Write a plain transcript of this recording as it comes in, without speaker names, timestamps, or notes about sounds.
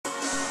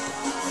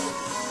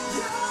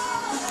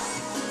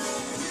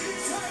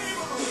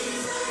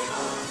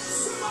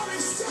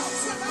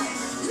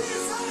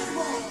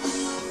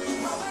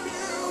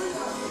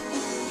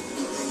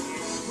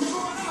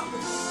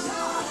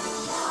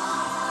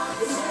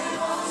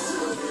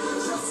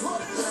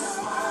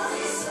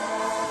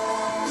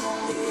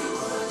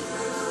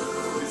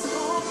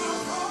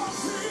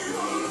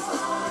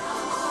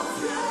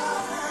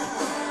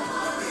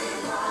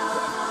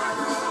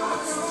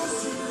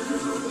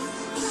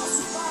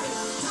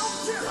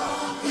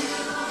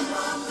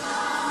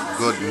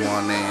Good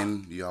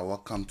morning. You are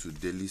welcome to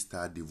Daily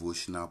Star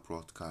Devotional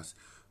Broadcast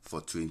for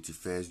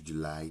 21st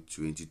July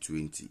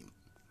 2020.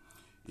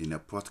 In a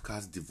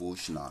podcast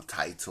devotional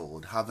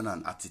titled Having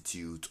an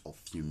Attitude of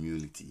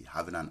Humility.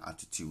 Having an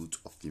Attitude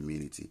of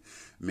Humility.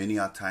 Many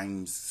a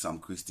times some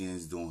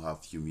Christians don't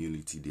have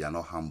humility. They are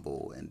not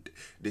humble. And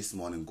this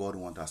morning God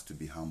wants us to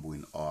be humble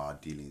in all our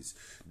dealings.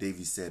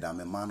 David said, I'm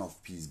a man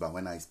of peace, but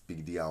when I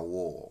speak they are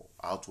war.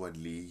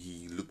 Outwardly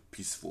he looked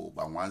peaceful,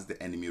 but once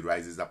the enemy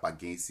rises up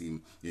against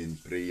him in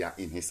prayer,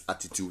 in his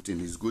attitude, in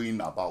his going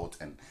about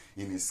and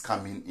in his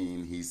coming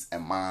in, he's a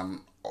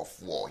man of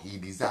war. He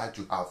desires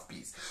to have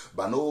peace.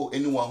 But no,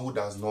 anyone who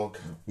does not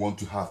want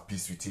to have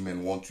peace with him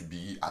and want to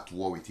be at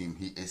war with him,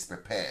 he is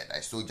prepared.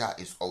 A soldier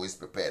is always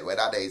prepared.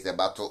 Whether there is a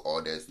battle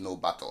or there's no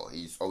battle,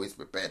 he is always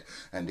prepared.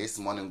 And this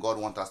morning, God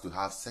wants us to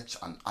have such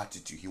an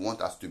attitude. He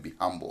wants us to be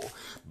humble.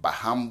 But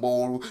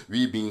humble,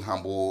 we being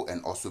humble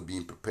and also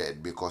being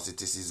prepared, because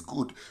it is his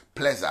good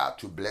pleasure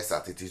to bless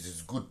us. It is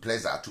his good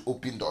pleasure to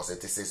open doors.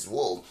 It is his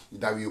will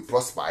that we will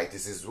prosper. It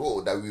is his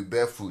will that we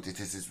bear fruit. It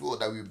is his will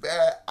that we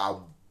bear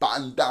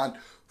abundant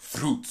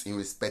fruit in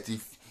respect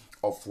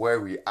of where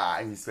we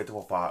are, in respect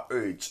of our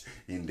age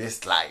in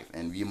this life.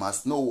 And we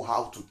must know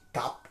how to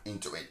tap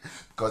into it,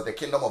 because the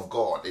kingdom of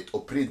God, it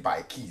operates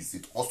by keys.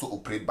 It also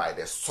operates by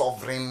the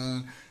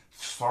sovereignty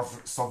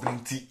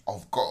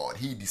of God.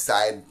 He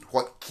decides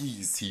what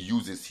keys he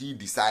uses. He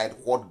decides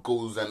what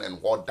goes on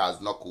and what does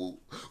not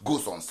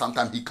goes on.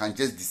 Sometimes he can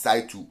just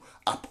decide to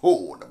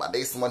uphold, but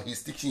this one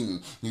he's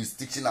teaching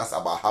us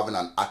about having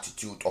an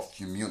attitude of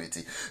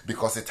humility,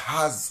 because it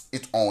has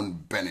its own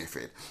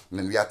benefit.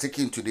 And we are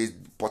taking today's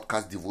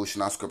podcast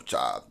devotional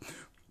scripture,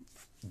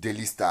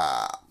 Daily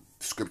Star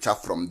scripture,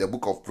 from the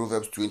book of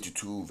Proverbs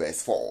 22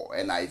 verse 4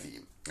 NIV,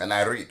 and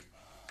I read,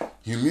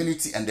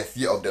 humility and the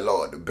fear of the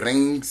Lord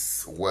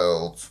brings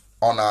wealth,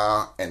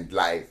 honor, and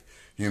life.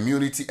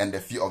 Humility and the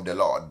fear of the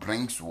Lord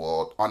brings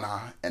wealth,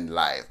 honor, and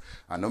life.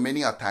 I know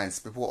many a times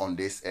people on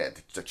this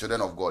earth, the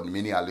children of God,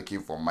 many are looking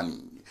for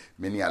money.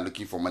 Many are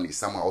looking for money.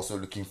 Some are also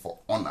looking for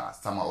honor.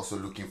 Some are also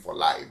looking for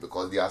life,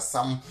 because there are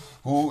some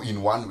who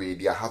in one way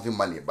they are having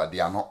money but they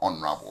are not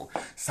honorable.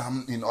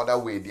 Some in other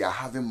way they are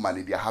having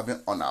money, they are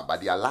having honor,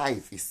 but their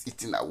life is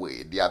eaten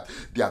away. They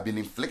have been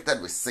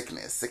inflicted with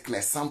sickness.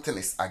 Something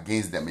is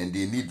against them and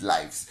they need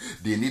lives.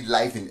 They need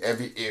life in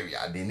every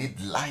area. They need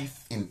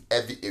life in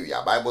every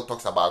area. Bible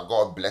talks about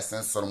God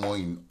blessing Solomon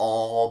in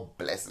all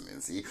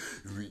blessings. See,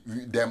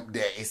 there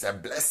is a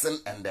blessing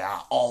and there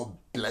are all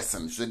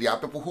blessings. So there are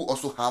people who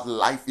also have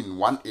life in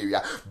one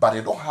area, but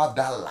they don't have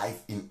that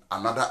life in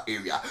another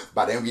area.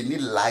 But then we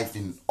need life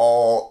in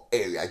all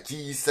areas.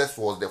 Jesus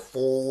was the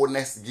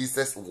fullness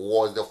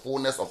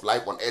of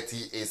life on earth.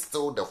 He is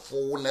still the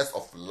fullness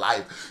of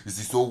life. You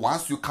see, so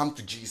once you come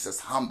to Jesus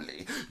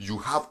humbly, you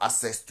have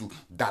access to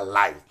that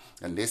life.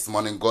 And this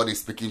morning God is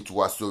speaking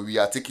to us. So we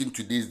are taking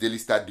today's Daily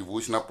Star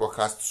devotional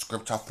podcast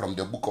scripture from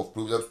the book of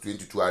Proverbs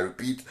 22. I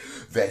repeat,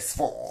 verse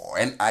 4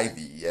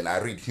 NIV, and I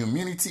read,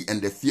 humility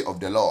and the fear of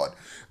the Lord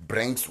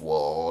brings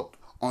wealth,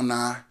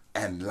 honor,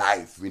 and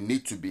life. We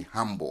need to be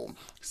humble.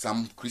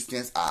 Some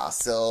Christians are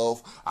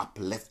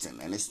self-uplifting,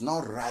 and it's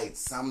not right.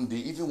 Some, they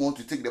even want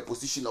to take the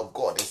position of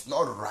God. It's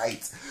not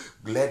right.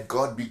 Let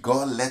God be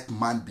God, let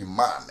man be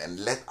man, and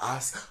let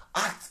us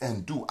act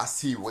and do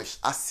as he wishes,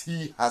 as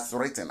he has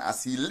written,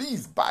 as he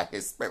leads by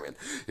his spirit.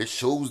 It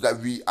shows that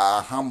we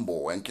are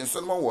humble. And King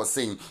Solomon was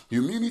saying,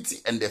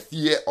 humility and the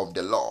fear of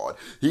the Lord.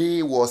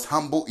 He was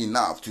humble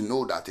enough to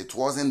know that it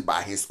wasn't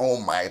by his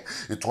own might,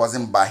 it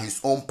wasn't by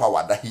his own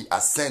power that he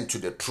ascended to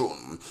the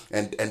throne.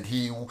 And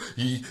he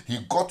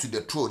got to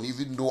the throne,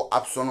 even though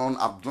Absalom,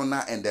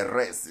 Abdonah, and the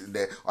rest,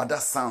 the other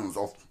sons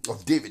of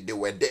David, they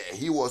were there.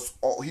 He was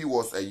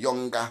a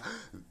younger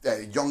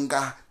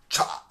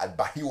child,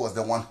 but he was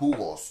the one who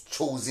was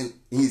chosen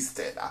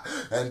instead.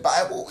 And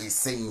Bible is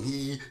saying,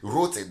 he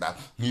wrote it, that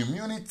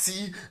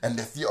humility and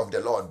the fear of the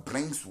Lord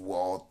brings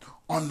wealth,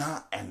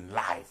 honor, and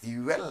life. He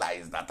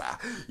realized that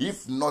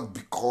if not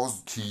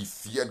because he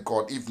feared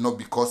God, if not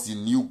because he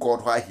knew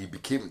God, why he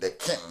became the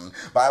king.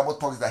 Bible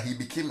talks that he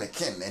became a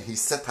king, and he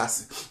set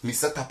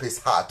up his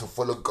heart to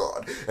follow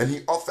God, and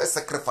he offered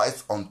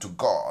sacrifice unto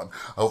God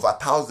over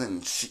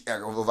 1,000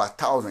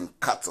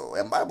 cattle.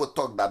 And Bible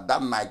talks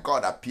that night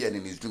God appeared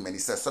in his dream, and he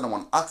said,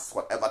 Solomon, ask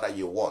whatever that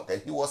you want.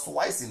 And he was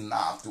wise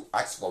enough to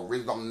ask for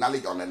wisdom,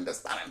 knowledge, and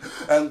understanding.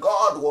 And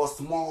God was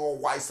more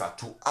wiser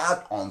to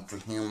add unto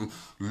him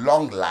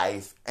long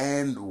life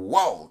and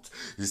wealth.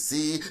 You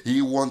see,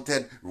 he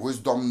wanted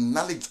wisdom,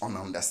 knowledge, and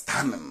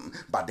understanding,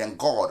 but then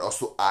God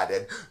also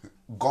added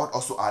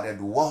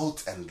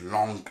wealth and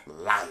long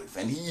life.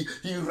 And he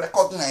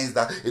recognized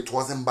that it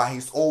wasn't by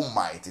his own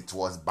might, it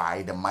was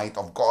by the might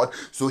of God.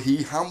 So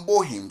he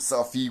humbled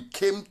himself. He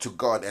came to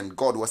God, and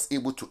God was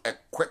able to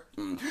equip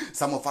him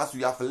Some of us,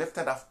 we have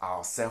lifted up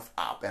ourselves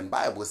up, and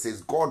Bible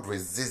says God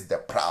resists the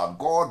proud.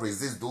 God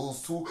resists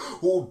those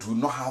who do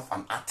not have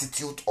an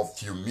attitude of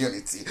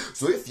humility.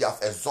 So if you have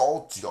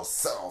exalted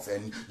yourself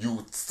and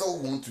you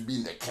still want to be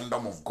in the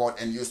kingdom of God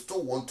and you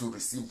still want to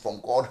receive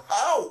from God,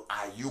 how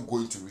are you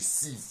going to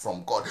receive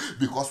from God?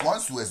 Because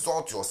once you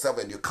exalt yourself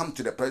and you come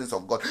to the presence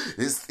of God,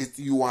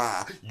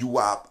 you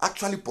are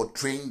actually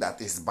portraying that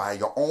it's by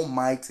your own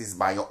might, it's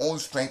by your own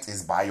strength,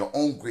 it's by your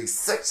own grace.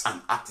 Such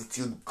an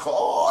attitude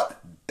God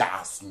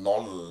does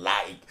not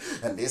like.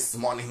 And this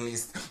morning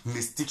he's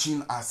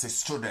teaching us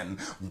as children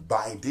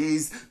by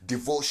this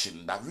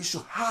devotion that we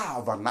should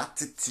have an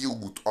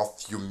attitude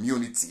of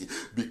humility,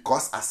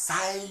 because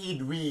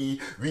aside we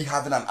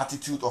having an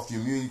attitude of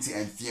humility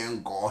and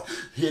fearing God,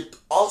 it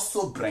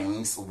also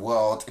brings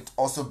wealth, it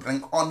also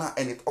brings honor,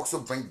 and it also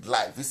brings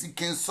life. You see,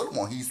 King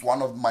Solomon, he's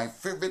one of my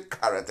favorite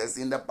characters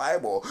in the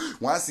Bible.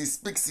 Once he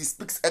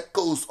speaks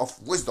echoes of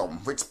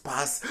wisdom which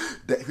pass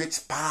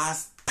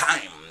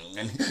time,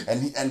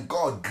 and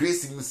God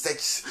graced him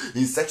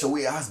in such a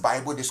way, as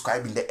Bible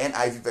described in the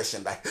NIV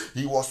version, that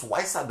he was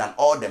wiser than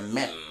all the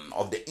men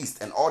of the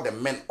east and all the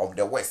men of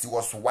the west. He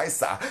was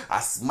wiser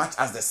as much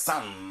as the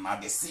sun at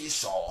the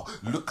seashore.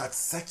 Look at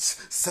such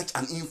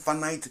an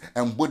infinite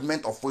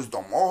embodiment of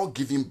wisdom, all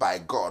given by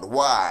God.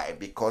 Why?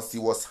 Because he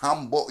was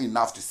humble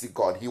enough to see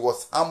God. He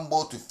was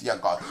humble to fear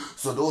God.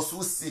 So those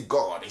who see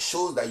God, it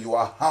shows that you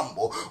are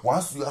humble.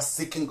 Once you are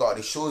seeking God,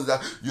 it shows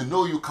that you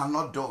know you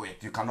cannot do it.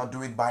 You cannot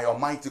do it by your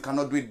might. You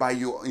cannot do it by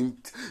your you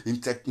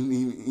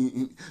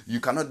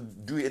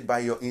cannot do it by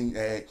your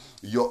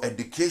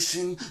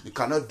education. You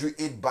cannot do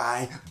it by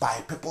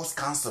people's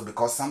counsel,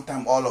 because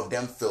sometimes all of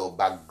them fail,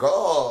 but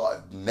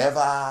God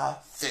never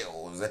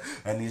fails.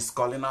 And he's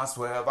calling us,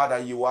 wherever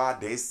that you are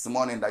this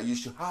morning, that you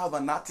should have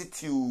an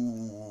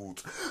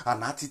attitude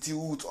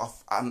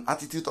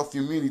of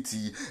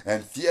humility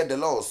and fear the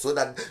Lord, so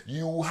that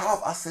you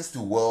have access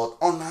to wealth,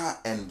 honor,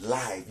 and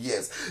life.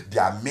 Yes,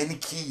 there are many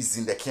keys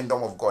in the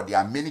kingdom of God. There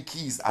are many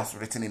keys as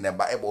written in the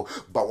Bible,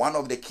 but one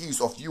of the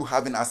keys of you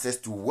having access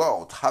to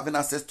wealth, having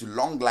access to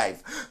long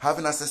life,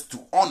 having access to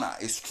honor,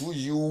 is through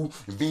you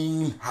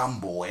being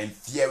humble and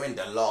fearing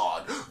the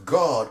Lord.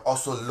 God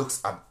also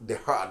looks at the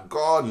heart.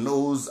 God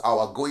knows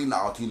our going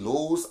out. He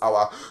knows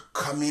our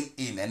coming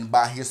in, and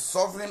by his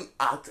sovereign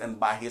act and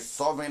by his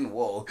sovereign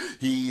will,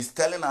 he is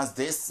telling us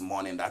this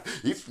morning that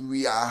if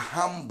we are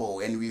humble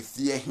and we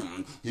fear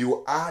him, he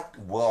will add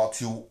wealth,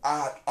 he will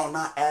add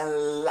honor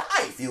and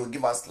life. He will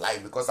give us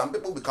life, because some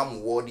people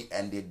become worthy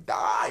and they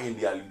die in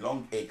their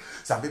long age.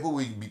 Some people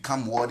will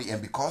become worthy,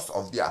 and because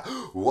of their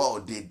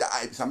wealth they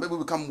die. Some people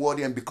become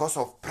worthy, and because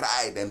of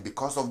pride and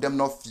because of them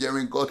not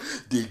fearing God,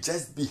 they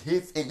just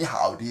behave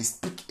anyhow, they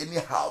speak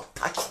anyhow,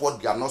 touch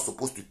what they are not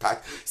supposed to touch,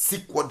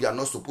 seek what they are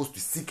not supposed to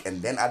seek,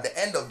 and then at the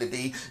end of the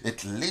day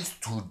it leads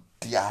to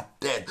they are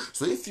dead.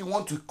 So if you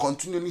want to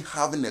continually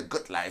having a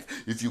good life,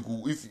 if you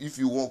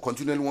want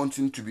continually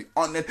wanting to be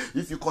honored,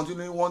 if you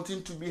continually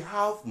wanting to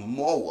have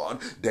more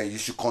wealth, then you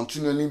should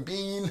continually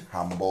being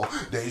humble.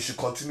 Then you should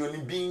continually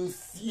being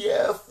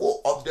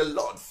fearful of the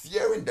Lord.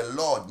 Fearing the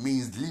Lord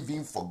means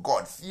living for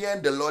God.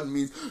 Fearing the Lord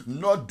means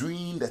not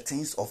doing the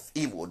things of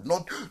evil,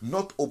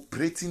 not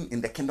operating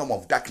in the kingdom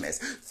of darkness.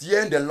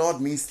 Fearing the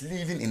Lord means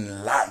living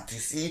in light. You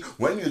see,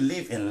 when you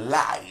live in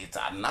light,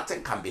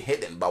 nothing can be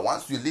hidden. But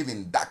once you live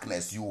in darkness,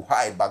 you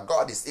hide, but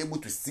God is able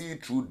to see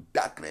through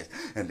darkness.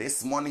 And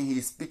this morning he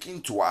is speaking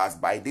to us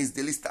by this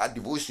Daily Star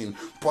Devotion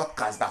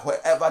podcast, that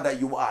wherever that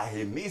you are,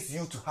 he needs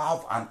you to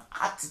have an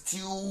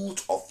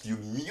attitude of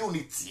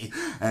humility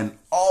and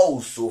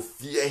also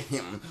fear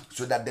him,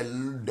 so that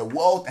the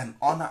wealth and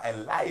honor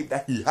and life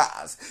that he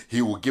has,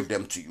 he will give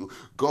them to you.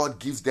 God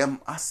gives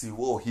them as he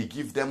will. He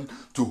gives them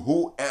to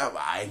whoever.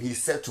 And he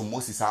said to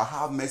Moses, I'll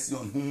have mercy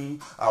on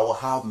whom I will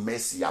have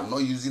mercy. I'm not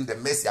using the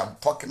mercy I'm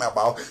talking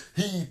about.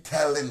 He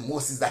telling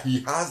Moses that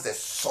he has the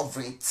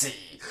sovereignty.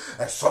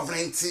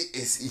 Sovereignty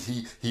is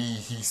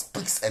he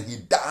speaks and he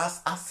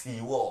does as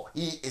he will.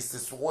 He is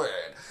his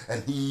word,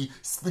 and he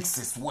speaks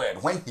his word.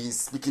 When he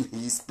is speaking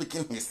his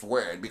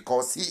word,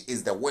 because he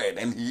is the word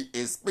and he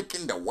is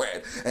speaking the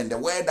word. And the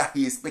word that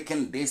he is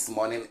speaking this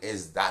morning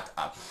is that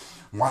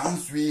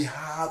once we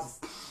have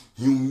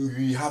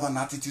an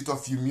attitude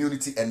of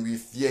humility and we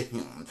fear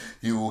him,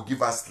 he will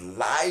give us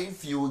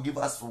life, he will give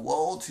us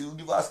wealth, he will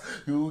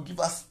give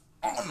us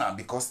honor,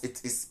 because it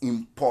is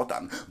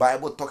important.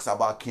 Bible talks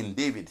about King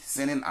David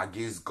sinning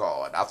against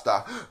God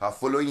after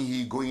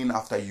going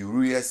after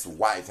Uriah's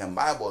wife, and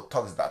Bible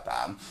talks that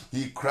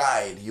he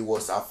cried, he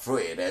was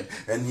afraid, and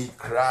he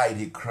cried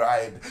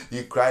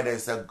and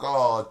said,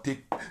 God,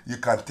 take you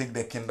can take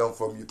the kingdom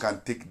from you,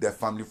 can take the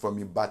family from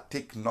me, but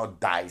take not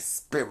thy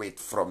spirit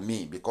from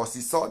me. Because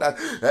he saw that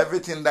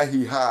everything that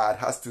he had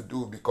has to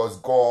do because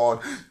God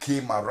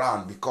came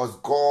around, because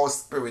God's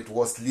spirit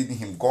was leading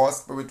him, God's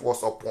spirit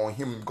was upon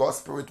him, God's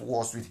spirit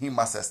was with him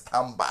as a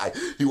standby.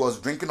 He was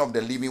drinking of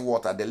the living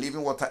water. The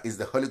living water is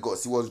the Holy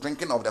Ghost. He was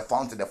drinking of the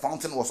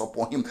fountain was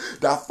upon him.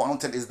 That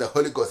fountain is the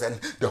Holy Ghost, and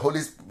the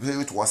Holy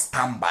Spirit was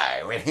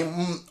standby with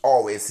him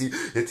always.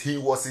 He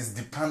was his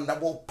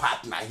dependable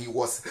partner. He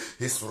was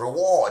his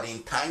reward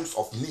in times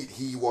of need.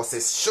 He was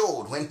his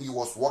shield when he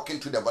was walking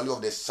through the valley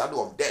of the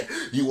shadow of death.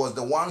 He was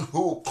the one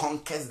who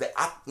conquers the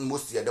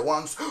atmosphere, the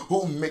ones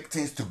who make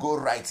things to go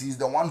right. He's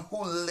the one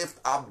who lifts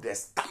up the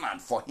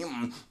standard for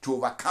him to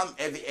overcome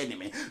every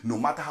enemy, no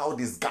matter how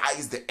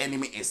disguised the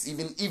enemy is.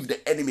 Even if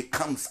the enemy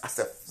comes as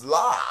a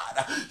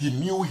flood, he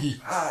knew he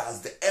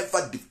has the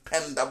ever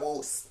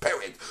dependable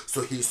spirit.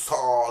 So he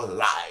saw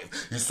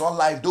life. He saw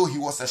life. Though he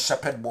was a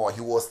shepherd boy,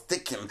 he was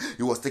taken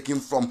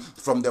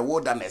from the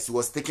wilderness. He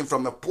was taken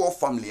from a poor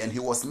family, and he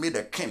was made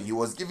a king. He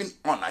was given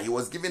honor. He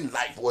was given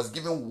life. He was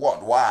given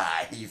what?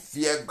 Why? He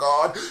feared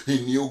God.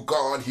 He knew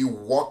God. He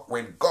walked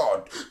with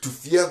God. To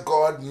fear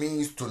God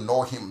means to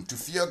know him. To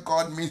fear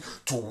God means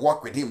to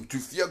walk with him. To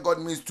fear God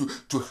means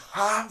to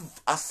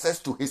have access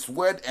to his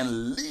word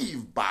and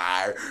live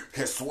by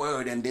his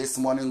word. And this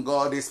morning,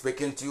 God is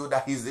speaking to you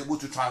that he's able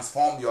to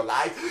transform your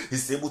life.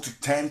 He's able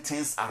to turn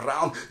things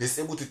around. He's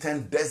able to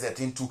turn desert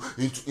into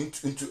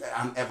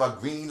an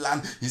evergreen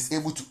land. He's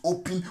able to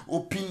open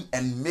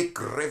and make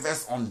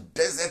rivers on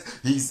desert.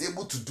 He's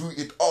able to do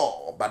it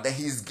all. But then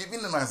he's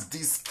giving us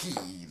this key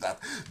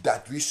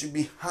that we should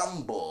be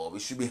humble. We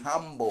should be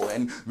humble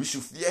and we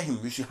should fear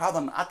him. We should have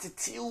an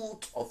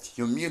attitude of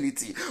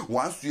humility.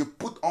 Once you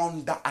put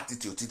on that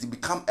attitude, it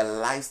becomes a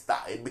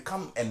lifestyle. It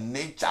becomes a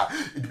nature.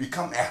 It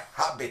becomes a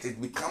habit.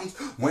 It becomes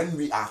when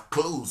we are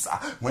closer,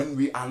 when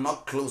we are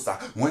not closer,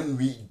 when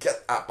we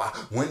get up,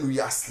 when we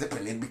are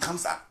sleeping. It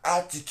becomes an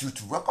attitude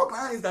to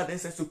recognize that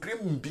there's a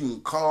supreme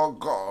being called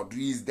God, who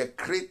is the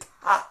creator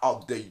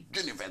of the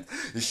universe.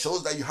 It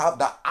shows that you have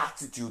that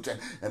attitude,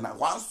 and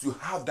once you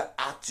have that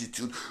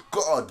attitude,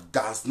 God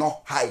does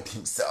not hide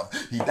himself.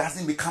 He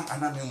doesn't become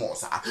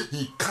anonymous.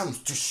 He comes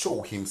to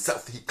show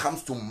himself. He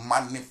comes to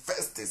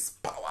manifest his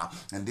power.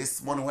 And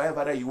this morning,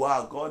 wherever you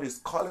are, God is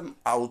calling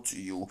out to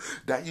you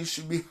that you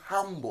should be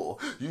humble.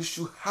 You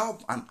should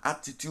have an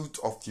attitude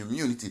of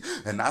humility,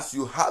 and as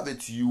you have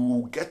it, you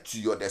will get to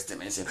your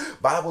destination.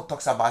 Bible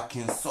talks about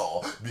King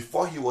Saul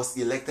before he was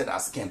elected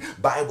as king.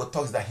 Bible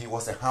talks that he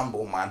was a humble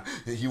man.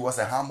 He was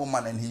a humble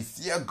man, and he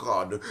feared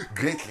God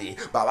greatly.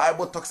 But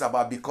Bible talks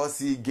about because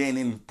he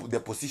gained the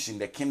position,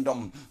 the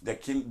kingdom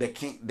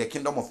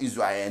of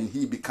Israel, and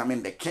he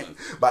becoming the king.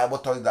 Bible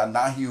talks that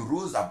now he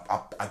rose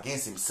up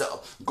against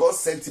himself. God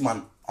sent him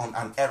on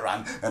an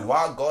errand, and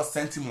while God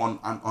sent him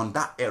on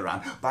that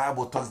errand,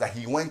 Bible talks that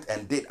he went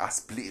and did as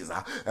pleased.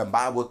 And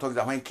Bible talks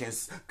that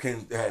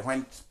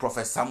when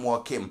Prophet Samuel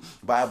came,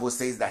 Bible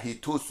says that he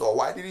told Saul,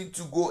 why didn't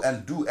you go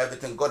and do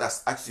everything God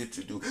has asked you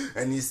to do?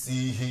 And he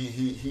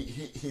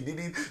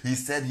didn't. He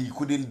said he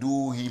couldn't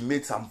do. He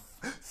made some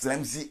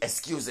flimsy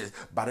excuses.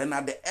 But then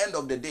at the end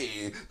of the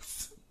day,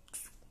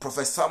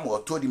 Prophet Samuel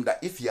told him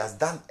that if he has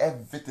done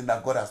everything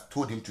that God has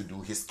told him to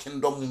do, his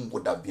kingdom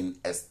would have been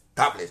established.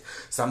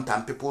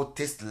 Sometimes people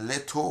taste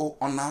little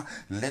honor,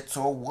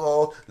 little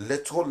world,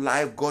 little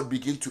life. God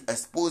begin to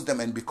expose them,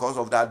 and because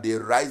of that, they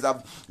rise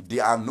up. They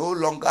are no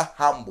longer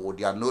humble.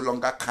 They are no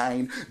longer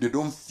kind. They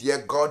don't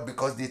fear God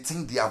because they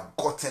think they have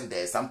gotten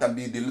there.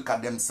 Sometimes they look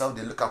at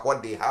themselves, they look at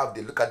what they have,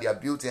 they look at their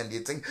beauty, and they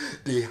think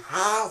they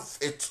have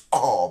it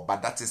all.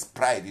 But that is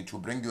pride. It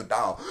will bring you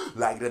down.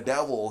 Like the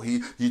devil, he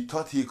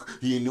thought he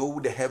knew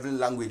the heavenly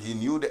language. He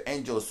knew the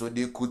angels, so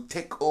they could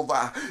take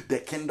over the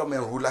kingdom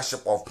and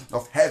rulership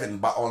of heaven.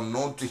 But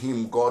unknown to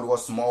him, God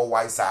was more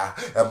wiser.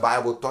 And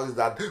Bible talks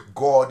that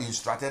God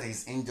instructed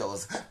his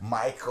angels,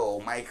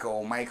 Michael,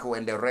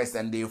 and the rest,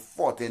 and they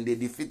fought and they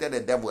defeated the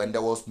devil, and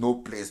there was no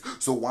place.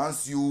 So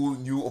once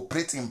you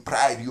operate in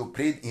pride, you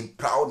operate in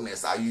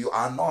proudness, you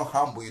are not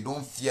humble, you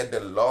don't fear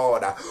the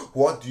Lord,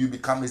 what you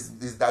become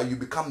is that you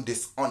become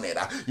dishonored.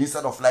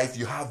 Instead of life,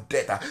 you have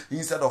debt.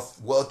 Instead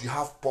of wealth, you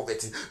have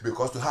poverty.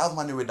 Because to have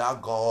money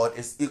without God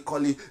is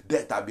equally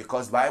debt.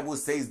 Because Bible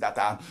says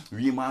that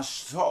we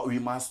must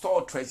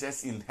store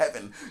treasures in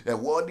heaven. A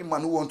worthy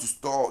man who wants to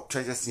store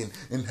treasures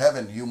in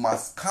heaven, you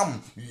must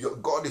come.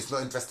 God is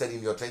not interested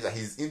in your treasure.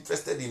 He's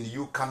interested in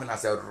you coming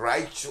as a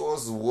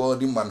righteous,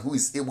 worthy man who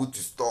is able to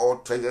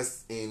store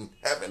treasures in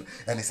heaven,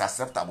 and it's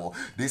acceptable.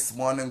 This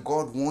morning,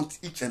 God wants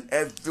each and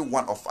every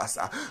one of us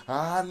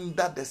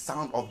under the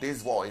sound of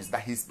this voice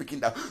that he's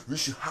speaking, that we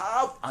should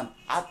have an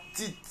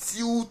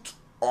attitude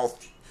of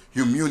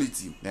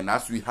humility. And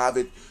as we have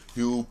it,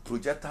 he will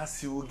project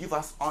us, he will give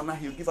us honor,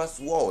 he will give us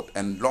wealth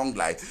and long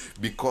life,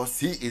 because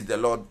he is the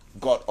Lord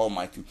God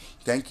Almighty.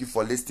 Thank you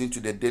for listening to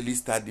the Daily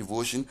Star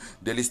Devotion.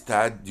 Daily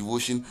Star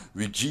Devotion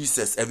with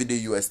Jesus. Every day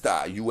you are a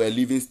star, you are a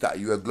living star,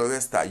 you are a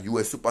glorious star, you are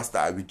a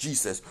superstar with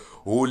Jesus.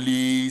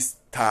 Holy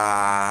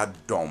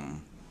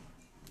Stardom.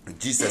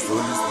 Jesus,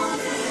 Holy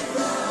Spirit.